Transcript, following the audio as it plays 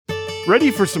Ready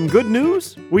for some good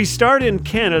news? We start in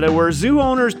Canada, where zoo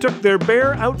owners took their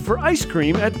bear out for ice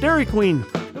cream at Dairy Queen.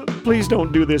 Please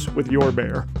don't do this with your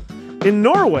bear. In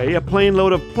Norway, a plane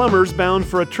load of plumbers bound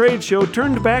for a trade show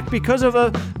turned back because of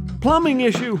a plumbing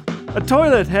issue. A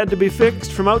toilet had to be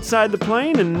fixed from outside the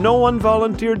plane, and no one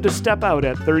volunteered to step out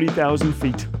at 30,000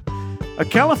 feet. A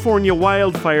California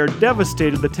wildfire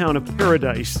devastated the town of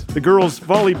Paradise. The girls'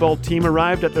 volleyball team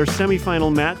arrived at their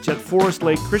semifinal match at Forest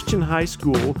Lake Christian High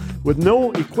School with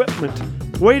no equipment.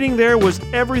 Waiting there was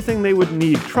everything they would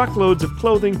need, truckloads of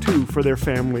clothing too for their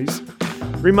families.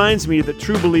 Reminds me that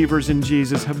true believers in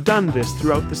Jesus have done this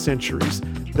throughout the centuries.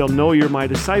 They'll know you're my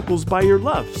disciples by your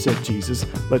love, said Jesus.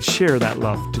 Let's share that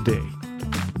love today.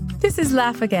 This is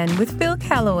Laugh Again with Phil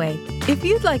Callaway. If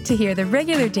you'd like to hear the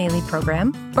regular daily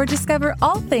program or discover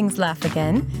all things Laugh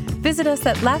Again, visit us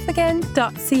at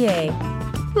laughagain.ca.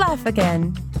 Laugh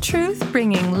Again, truth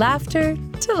bringing laughter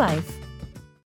to life.